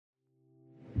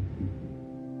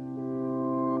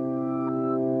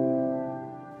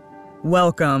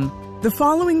Welcome. The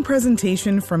following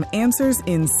presentation from Answers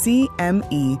in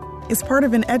CME is part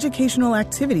of an educational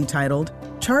activity titled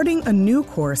Charting a New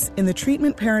Course in the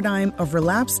Treatment Paradigm of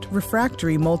Relapsed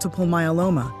Refractory Multiple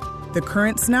Myeloma, the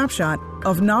current snapshot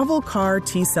of novel CAR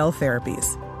T-cell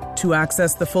therapies. To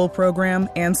access the full program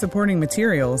and supporting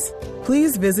materials,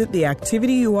 please visit the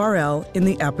activity URL in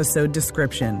the episode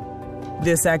description.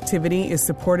 This activity is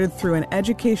supported through an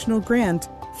educational grant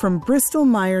from Bristol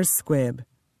Myers Squibb.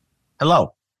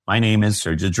 Hello, my name is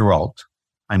Sergio Giralt.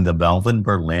 I'm the Melvin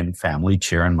Berlin Family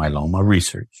Chair in Myeloma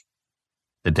Research,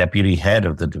 the Deputy Head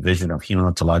of the Division of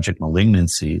Hematologic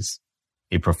Malignancies,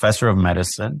 a Professor of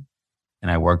Medicine,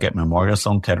 and I work at Memorial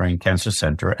Sloan Kettering Cancer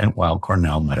Center at Weill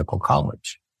Cornell Medical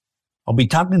College. I'll be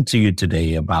talking to you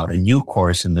today about a new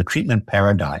course in the treatment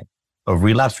paradigm of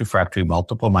relapsed refractory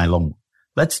multiple myeloma.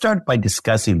 Let's start by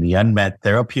discussing the unmet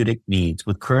therapeutic needs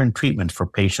with current treatment for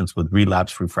patients with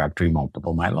relapsed refractory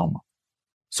multiple myeloma.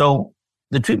 So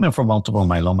the treatment for multiple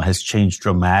myeloma has changed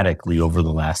dramatically over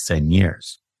the last 10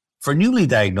 years. For newly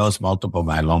diagnosed multiple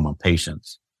myeloma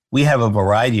patients, we have a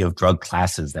variety of drug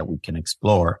classes that we can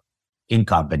explore in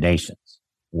combinations.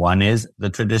 One is the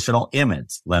traditional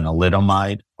IMiDs,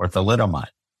 lenalidomide or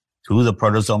thalidomide. Two, the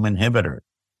proteasome inhibitors,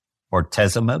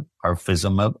 bortezomib,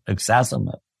 carfilzomib,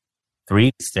 ixazomib.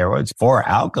 Three, steroids. Four,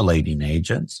 alkylating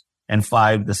agents. And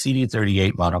five, the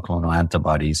CD38 monoclonal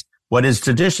antibodies. What is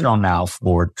traditional now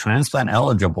for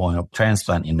transplant-eligible and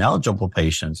transplant-ineligible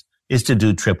patients is to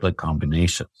do triplet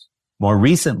combinations. More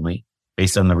recently,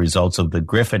 based on the results of the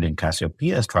Griffin and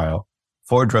Cassiopeia trial,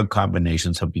 4 drug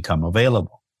combinations have become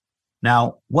available.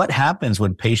 Now, what happens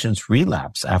when patients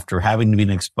relapse after having been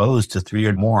exposed to 3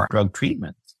 or more drug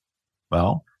treatments?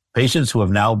 Well, patients who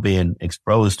have now been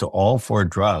exposed to all 4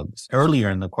 drugs earlier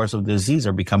in the course of the disease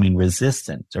are becoming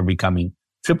resistant. They're becoming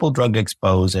triple drug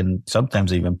exposed and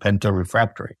sometimes even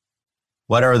penta-refractory.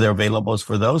 What are the availables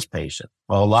for those patients?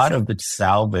 Well, a lot of the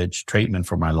salvage treatment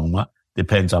for myeloma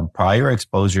depends on prior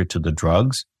exposure to the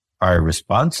drugs, prior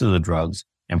response to the drugs,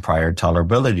 and prior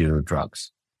tolerability to the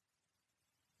drugs.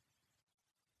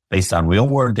 Based on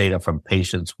real-world data from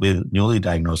patients with newly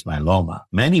diagnosed myeloma,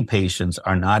 many patients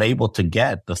are not able to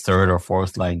get the 3rd or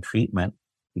 4th line treatment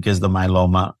because the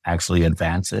myeloma actually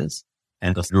advances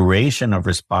and the duration of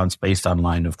response based on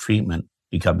line of treatment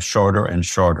becomes shorter and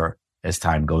shorter as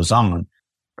time goes on.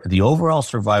 The overall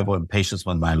survival in patients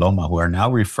with myeloma who are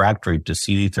now refractory to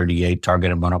CD38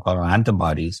 targeted monoclonal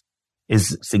antibodies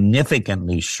is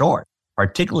significantly short,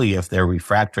 particularly if they're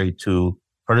refractory to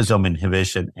proteasome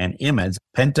inhibition and IMiDs.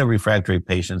 Penta-refractory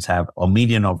patients have a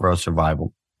median overall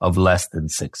survival of less than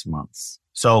 6 months.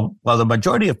 So while the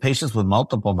majority of patients with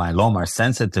multiple myeloma are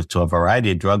sensitive to a variety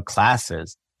of drug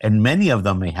classes, and many of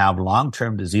them may have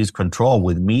long-term disease control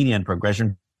with median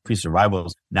progression-free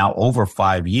survivals now over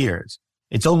 5 years,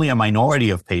 it's only a minority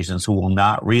of patients who will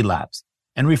not relapse,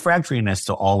 and refractoriness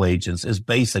to all agents is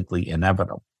basically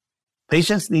inevitable.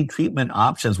 Patients need treatment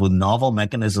options with novel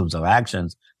mechanisms of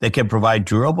actions that can provide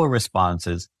durable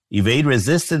responses, evade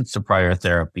resistance to prior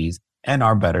therapies, and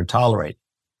are better tolerated.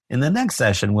 In the next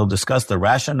session, we'll discuss the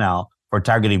rationale for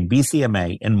targeting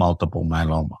BCMA in multiple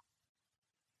myeloma.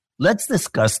 Let's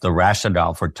discuss the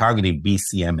rationale for targeting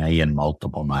BCMA in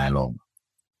multiple myeloma.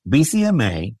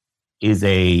 BCMA is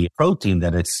a protein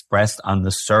that is expressed on the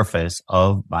surface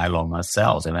of myeloma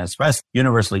cells and expressed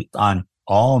universally on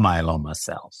all myeloma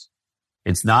cells.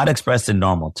 It's not expressed in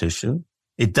normal tissue.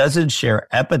 It doesn't share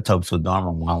epitopes with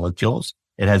normal molecules.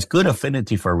 It has good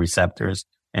affinity for receptors,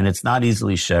 and it's not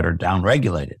easily shed or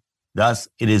downregulated. Thus,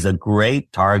 it is a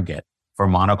great target for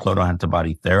monoclonal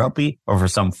antibody therapy or for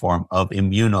some form of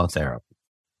immunotherapy.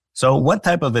 So what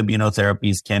type of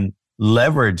immunotherapies can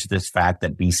leverage this fact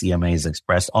that BCMA is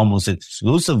expressed almost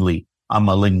exclusively on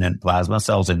malignant plasma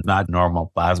cells and not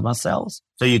normal plasma cells?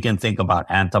 So you can think about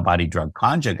antibody drug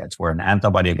conjugates, where an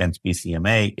antibody against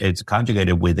BCMA is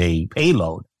conjugated with a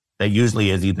payload that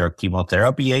usually is either a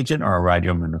chemotherapy agent or a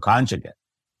radioimmunoconjugate.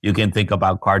 You can think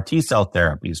about CAR T-cell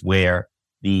therapies, where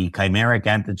the chimeric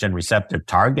antigen receptor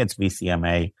targets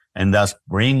BCMA and thus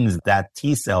brings that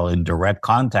T-cell in direct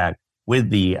contact with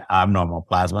the abnormal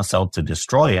plasma cell to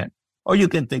destroy it. Or you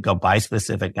can think of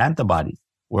bispecific antibodies,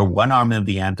 where one arm of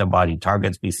the antibody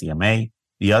targets BCMA,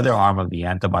 the other arm of the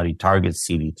antibody targets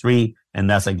CD3, and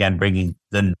thus again bringing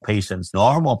the patient's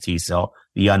normal T-cell,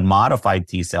 the unmodified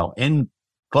T-cell, in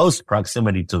close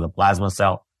proximity to the plasma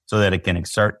cell so that it can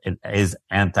exert its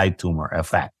anti-tumor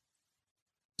effect.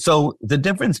 So the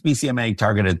different BCMA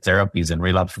targeted therapies in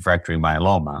relapsed refractory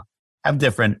myeloma have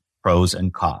different pros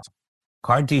and cons.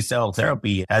 CAR T-cell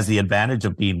therapy has the advantage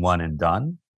of being one and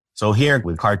done. So here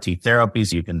with CAR T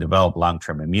therapies, you can develop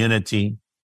long-term immunity.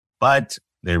 but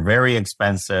they're very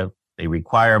expensive. They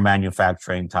require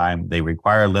manufacturing time. They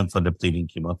require lymphodepleting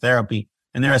chemotherapy,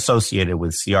 and they're associated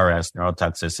with CRS,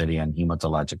 neurotoxicity, and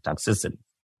hematologic toxicity.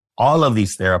 All of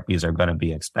these therapies are going to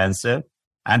be expensive.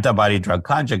 Antibody drug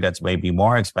conjugates may be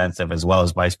more expensive as well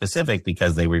as bispecific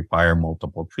because they require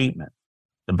multiple treatments.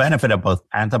 The benefit of both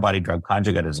antibody drug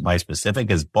conjugate and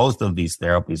bispecific is both of these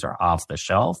therapies are off the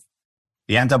shelf.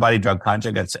 The antibody drug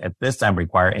conjugates at this time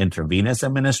require intravenous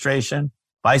administration.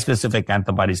 Bispecific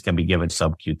antibodies can be given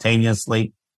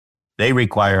subcutaneously. They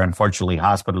require, unfortunately,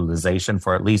 hospitalization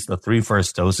for at least the 3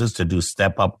 first doses to do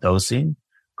step-up dosing.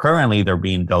 Currently, they're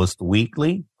being dosed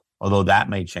weekly, although that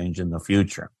may change in the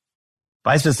future.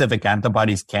 Bispecific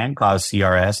antibodies can cause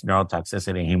CRS,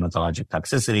 neurotoxicity, and hematologic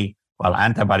toxicity, while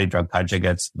antibody drug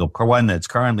conjugates, the one that's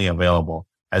currently available,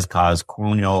 has caused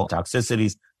corneal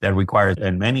toxicities that require,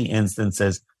 in many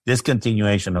instances,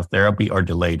 discontinuation of therapy or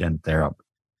delayed in therapy.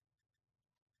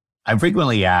 I'm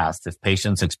frequently asked if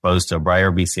patients exposed to a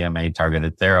prior BCMA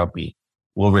targeted therapy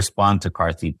will respond to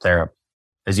CAR T therapy.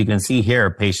 As you can see here,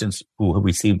 patients who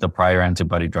received the prior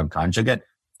antibody drug conjugate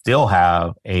still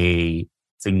have a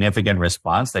significant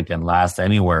response that can last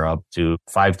anywhere up to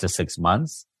 5 to 6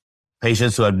 months.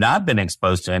 Patients who have not been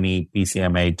exposed to any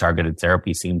BCMA targeted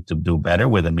therapy seem to do better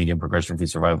with a median progression-free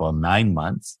survival of 9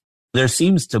 months. There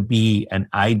seems to be an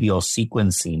ideal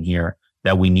sequencing here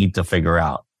that we need to figure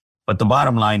out. But the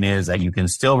bottom line is that you can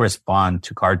still respond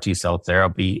to CAR T-cell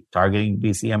therapy targeting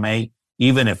BCMA,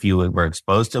 even if you were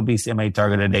exposed to a BCMA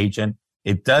targeted agent.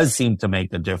 It does seem to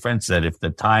make a difference that if the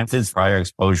time since prior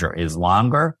exposure is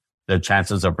longer, the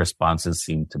chances of responses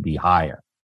seem to be higher.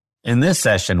 In this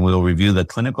session, we'll review the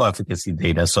clinical efficacy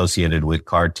data associated with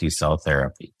CAR T-cell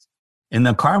therapies. In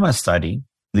the KarMMa study,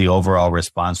 the overall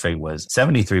response rate was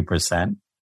 73%,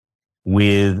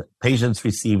 with patients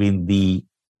receiving the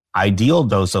ideal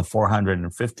dose of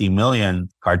 450 million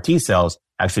CAR T cells.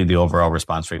 Actually, the overall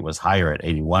response rate was higher at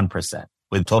 81%,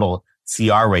 with total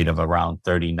CR rate of around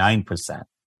 39%.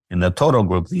 In the total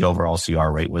group, the overall CR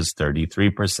rate was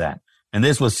 33%. And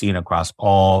this was seen across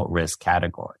all risk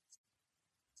categories.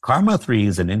 KarMMa-3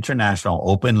 is an international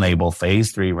open-label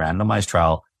phase 3 randomized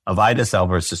trial of ide-cel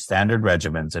versus standard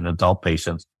regimens in adult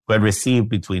patients who had received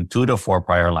between 2 to 4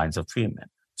 prior lines of treatment.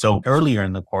 So earlier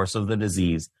in the course of the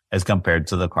disease as compared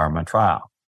to the KarMMa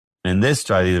trial. In this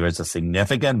study, there is a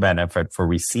significant benefit for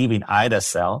receiving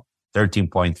ide-cel,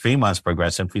 13.3 months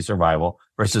progression-free survival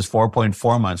versus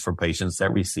 4.4 months for patients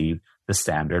that received the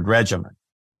standard regimen.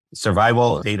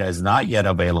 Survival data is not yet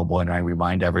available, and I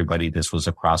remind everybody this was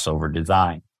a crossover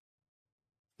design.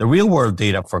 The real-world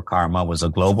data for KarMMa was a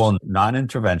global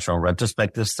non-interventional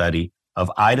retrospective study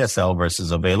of ide-cel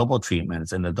versus available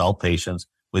treatments in adult patients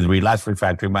with relapsed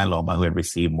refractory myeloma who had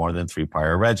received more than 3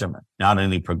 prior regimens. Not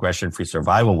only progression-free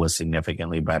survival was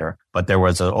significantly better, but there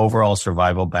was an overall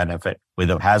survival benefit with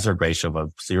a hazard ratio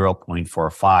of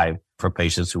 0.45 for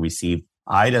patients who received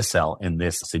ide-cel in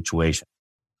this situation.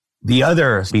 The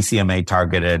other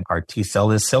BCMA-targeted CAR T-cell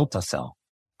is cilta-cel.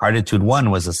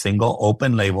 CARTITUDE-1 was a single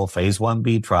open-label phase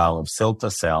 1b trial of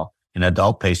cilta-cel in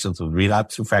adult patients with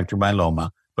relapsed refractory myeloma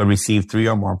who received 3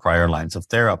 or more prior lines of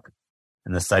therapy.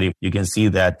 In the study, you can see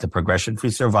that the progression-free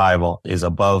survival is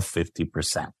above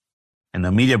 50%, and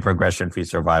the median progression-free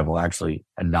survival actually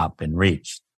had not been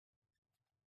reached.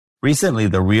 Recently,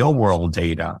 the real-world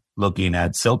data looking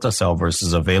at cilta-cel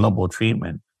versus available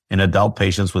treatment in adult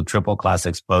patients with triple-class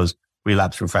exposed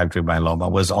relapsed refractory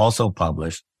myeloma was also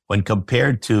published. When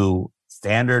compared to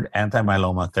standard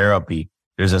anti-myeloma therapy,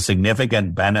 there's a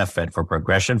significant benefit for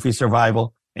progression-free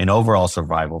survival and overall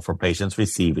survival for patients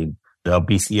receiving the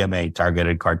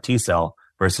BCMA-targeted CAR T-cell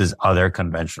versus other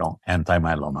conventional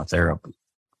anti-myeloma therapy.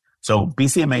 So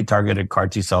BCMA-targeted CAR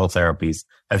T-cell therapies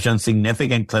have shown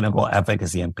significant clinical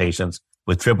efficacy in patients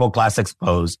with triple-class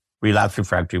exposed relapsed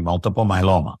refractory multiple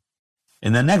myeloma.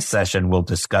 In the next session, we'll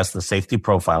discuss the safety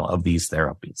profile of these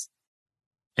therapies.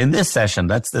 In this session,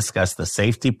 let's discuss the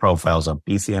safety profiles of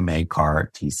BCMA CAR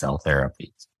T-cell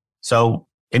therapies. So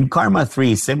in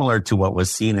KarMMa-3, similar to what was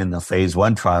seen in the phase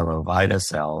 1 trial of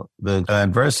ide-cel, the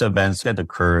adverse events that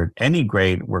occurred any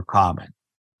grade were common.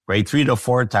 Grade 3 to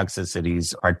 4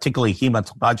 toxicities, particularly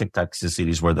hematologic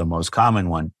toxicities, were the most common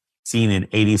one, seen in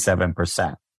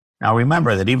 87%. Now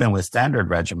remember that even with standard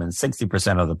regimens,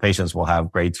 60% of the patients will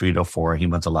have grade 3 to 4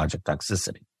 hematologic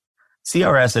toxicity.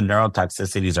 CRS and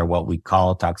neurotoxicities are what we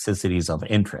call toxicities of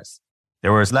interest.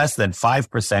 There was less than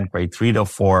 5% grade 3 to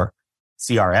 4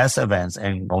 CRS events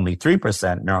and only 3%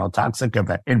 neurotoxic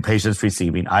event in patients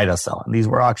receiving ide-cel. And these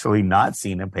were actually not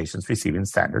seen in patients receiving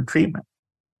standard treatment.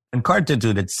 In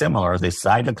CARTITUDE, it's similar. The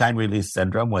cytokine release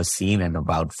syndrome was seen in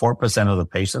about 4% of the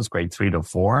patients, grade 3 to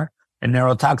 4, and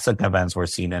neurotoxic events were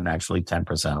seen in actually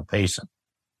 10% of patients.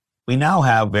 We now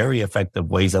have very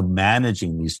effective ways of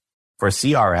managing these. For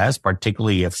CRS,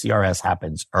 particularly if CRS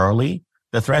happens early,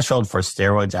 the threshold for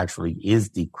steroids actually is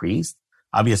decreased.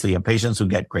 Obviously, in patients who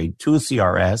get grade 2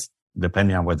 CRS,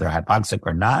 depending on whether they're hypoxic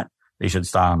or not, they should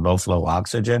start on low-flow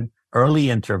oxygen. Early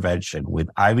intervention with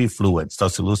IV fluids,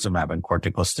 tocilizumab and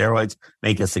corticosteroids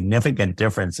make a significant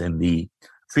difference in the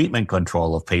treatment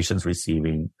control of patients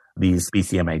receiving these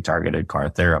BCMA-targeted CAR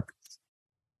therapies.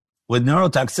 With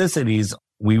neurotoxicities,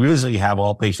 we usually have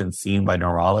all patients seen by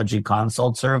neurology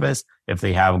consult service if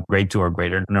they have grade 2 or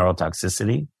greater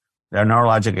neurotoxicity. Their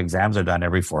neurologic exams are done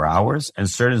every 4 hours. In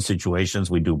certain situations,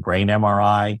 we do brain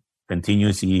MRI,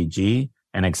 continuous EEG,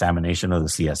 and examination of the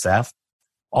CSF.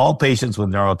 All patients with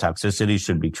neurotoxicity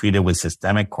should be treated with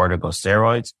systemic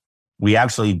corticosteroids. We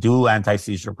actually do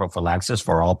anti-seizure prophylaxis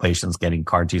for all patients getting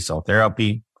CAR T-cell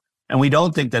therapy. And we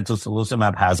don't think that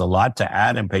tocilizumab has a lot to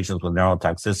add in patients with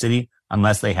neurotoxicity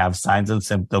unless they have signs and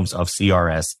symptoms of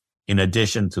CRS in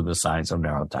addition to the signs of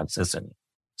neurotoxicity.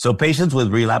 So patients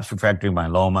with relapsed refractory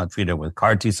myeloma treated with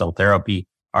CAR T-cell therapy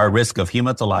are at risk of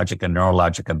hematologic and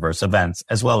neurologic adverse events,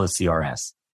 as well as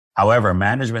CRS. However,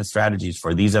 management strategies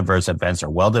for these adverse events are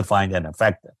well-defined and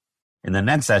effective. In the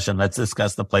next session, let's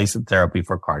discuss the place in therapy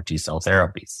for CAR T-cell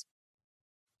therapies.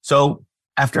 So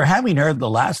after having heard the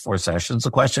last 4 sessions,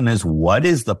 the question is, what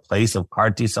is the place of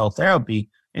CAR T-cell therapy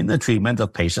in the treatment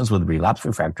of patients with relapsed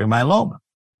refractory myeloma?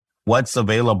 What's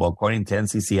available according to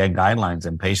NCCN guidelines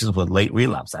in patients with late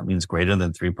relapse? That means greater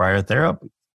than 3 prior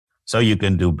therapies. So you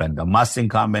can do bendamustine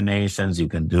combinations. You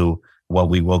can do what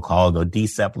we will call the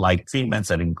DCEP-like treatments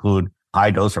that include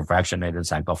high-dose or fractionated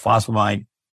cyclophosphamide.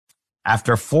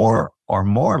 After 4 or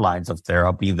more lines of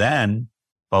therapy, then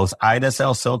both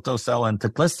ide-cel, cilta-cel, and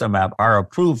teclistamab are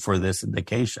approved for this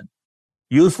indication.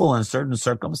 Useful in certain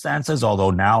circumstances,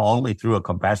 although now only through a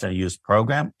compassionate use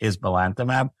program, is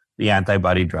belantamab, the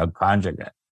antibody drug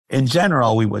conjugate. In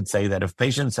general, we would say that if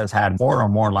patients has had 4 or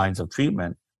more lines of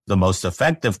treatment, the most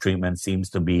effective treatment seems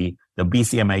to be the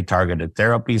BCMA-targeted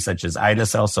therapies such as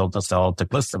ide-cel, cilta-cel,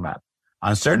 teclistamab.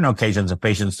 On certain occasions, if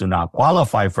patients do not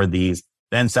qualify for these,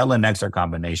 then selinexor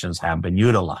combinations have been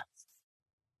utilized.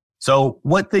 So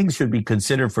what things should be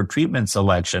considered for treatment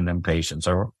selection in patients,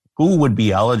 or who would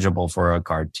be eligible for a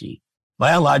CAR T?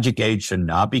 Biologic age should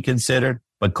not be considered,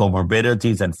 but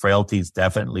comorbidities and frailties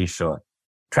definitely should.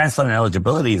 Transplant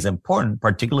eligibility is important,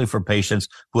 particularly for patients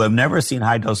who have never seen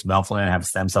high-dose melphalan and have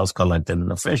stem cells collected in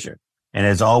the fissure. And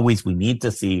as always, we need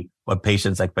to see what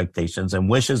patients' expectations and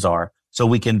wishes are so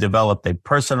we can develop a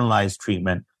personalized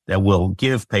treatment that will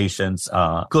give patients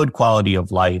a good quality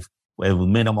of life with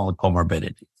minimal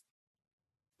comorbidities.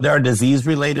 There are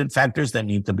disease-related factors that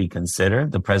need to be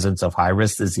considered. The presence of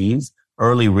high-risk disease,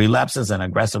 early relapses, and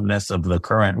aggressiveness of the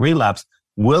current relapse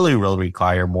will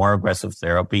require more aggressive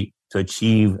therapy to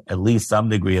achieve at least some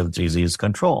degree of disease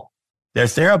control.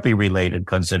 There's therapy-related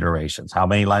considerations. How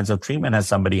many lines of treatment has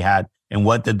somebody had, and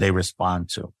what did they respond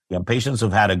to? In patients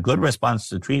who've had a good response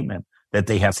to treatment that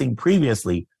they have seen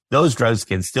previously, those drugs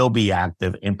can still be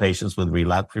active in patients with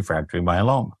relapsed refractory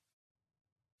myeloma.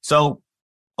 So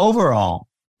overall,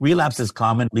 relapse is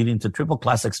common, leading to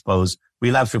triple-class exposed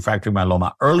relapsed refractory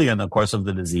myeloma early in the course of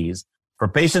the disease. For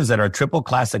patients that are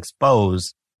triple-class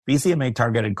exposed,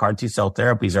 BCMA-targeted CAR T-cell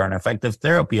therapies are an effective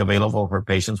therapy available for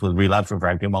patients with relapsed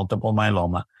refractory multiple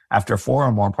myeloma after 4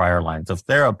 or more prior lines of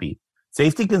therapy.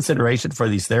 Safety consideration for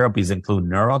these therapies include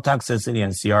neurotoxicity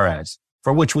and CRS,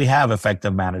 for which we have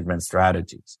effective management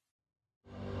strategies.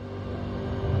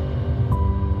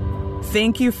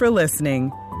 Thank you for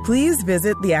listening. Please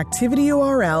visit the activity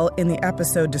URL in the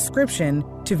episode description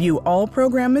to view all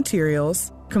program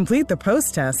materials, complete the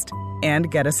post-test, and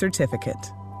get a certificate.